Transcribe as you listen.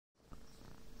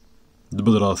The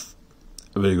brother asked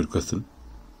a very good question.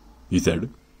 He said,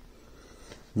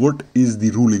 what is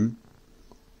the ruling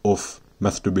of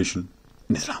masturbation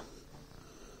in Islam?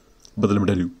 But let me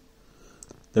tell you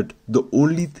that the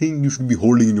only thing you should be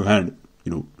holding in your hand,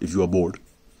 if you are bored,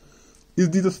 is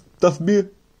the tasbih,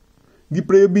 the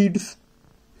prayer beads.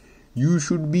 You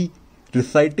should be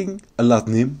reciting Allah's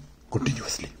name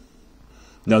continuously.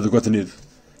 Now the question is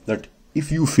that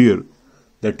if you fear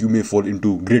that you may fall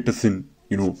into greater sin,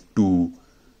 to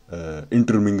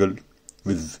intermingle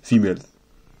with females,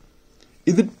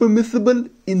 is it permissible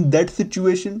in that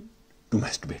situation to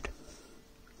masturbate?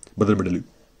 But let me tell you,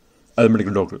 as a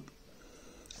medical doctor,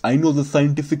 I know the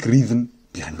scientific reason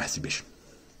behind masturbation.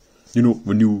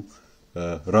 When you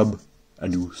rub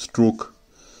and you stroke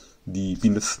the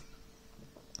penis,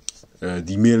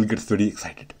 the male gets very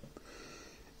excited.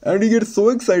 And he gets so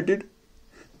excited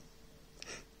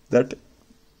that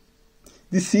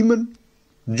the semen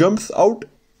jumps out.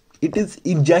 It is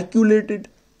ejaculated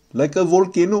like a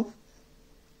volcano.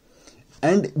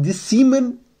 And the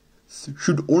semen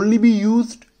should only be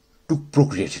used to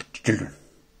procreate children.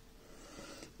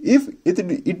 If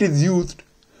it is used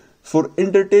for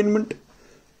entertainment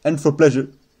and for pleasure,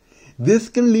 this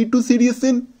can lead to serious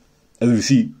sin, as we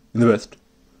see in the West.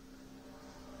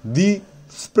 The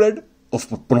spread of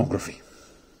pornography.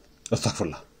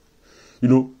 Astaghfirullah.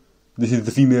 This is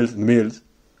the females and the males.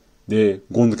 They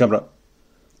go on the camera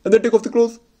and they take off the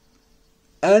clothes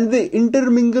and they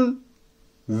intermingle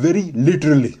very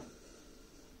literally.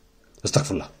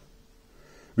 Astaghfirullah.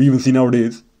 We even see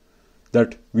nowadays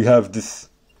that we have this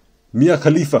Mia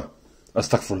Khalifa.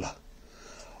 Astaghfirullah.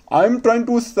 I am trying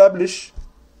to establish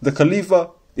the Khalifa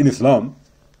in Islam,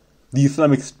 the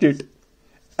Islamic State,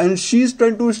 and she is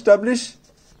trying to establish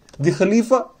the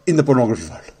Khalifa in the pornography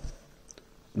world.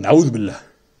 Na'udhu billah.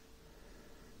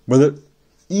 But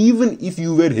even if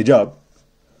you wear hijab,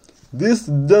 this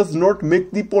does not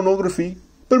make the pornography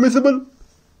permissible.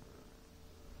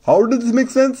 How does this make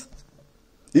sense?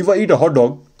 If I eat a hot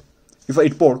dog, if I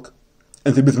eat pork,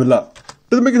 and say Bismillah,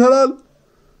 does it make it halal?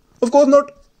 Of course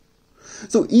not.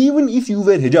 So even if you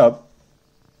wear hijab,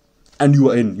 and you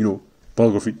are in,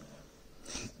 pornography,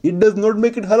 it does not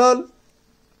make it halal.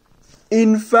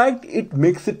 In fact, it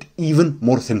makes it even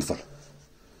more sinful.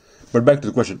 But back to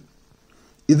the question.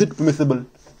 Is it permissible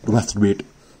to masturbate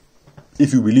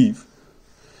if you believe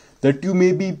that you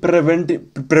may be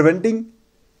preventing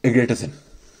a greater sin?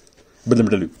 But let me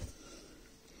tell you.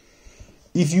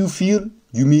 If you feel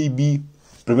you may be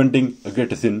preventing a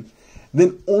greater sin,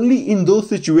 then only in those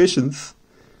situations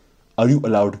are you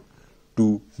allowed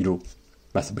to,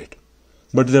 masturbate.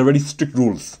 But there are very strict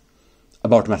rules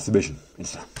about masturbation in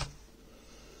Islam.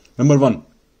 Number 1,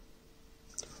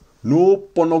 no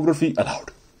pornography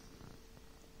allowed.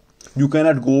 You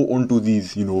cannot go onto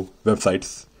these,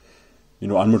 websites.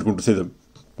 I'm not going to say them.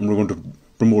 I'm not going to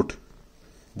promote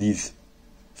these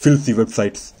filthy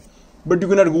websites. But you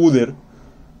cannot go there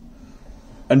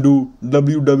and do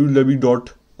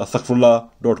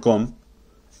www.astaghfirullah.com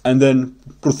and then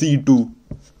proceed to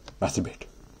masturbate.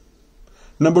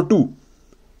 Number 2,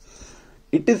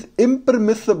 it is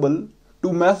impermissible to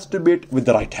masturbate with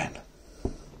the right hand.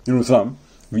 In Islam,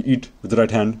 we eat with the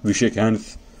right hand, we shake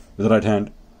hands with the right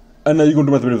hand, and now you're going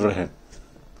to masturbate with the right hand.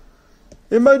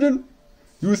 Imagine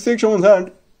you shake someone's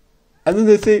hand and then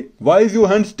they say, why is your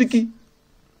hand sticky?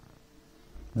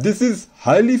 This is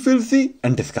highly filthy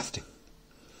and disgusting.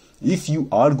 If you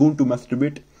are going to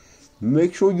masturbate,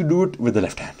 make sure you do it with the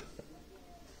left hand.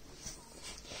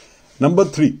 Number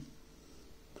 3,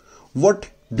 what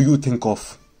do you think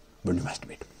of when you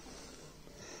masturbate?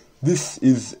 This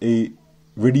is a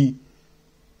very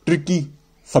tricky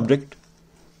subject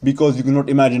because you cannot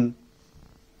imagine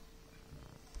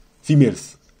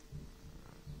females.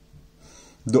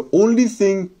 The only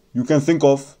thing you can think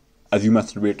of as you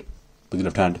masturbate with the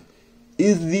left hand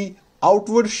is the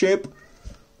outward shape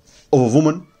of a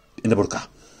woman in the burqa.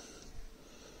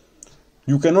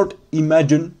 You cannot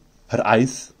imagine her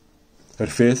eyes, her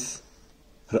face,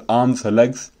 her arms, her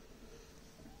legs.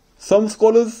 Some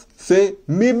scholars say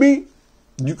maybe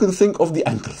you can think of the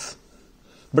ankles.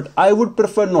 But I would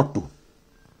prefer not to.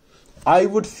 I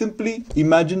would simply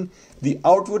imagine the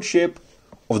outward shape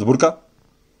of the burqa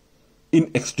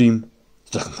in extreme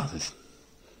circumstances.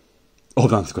 I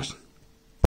hope that answers the question.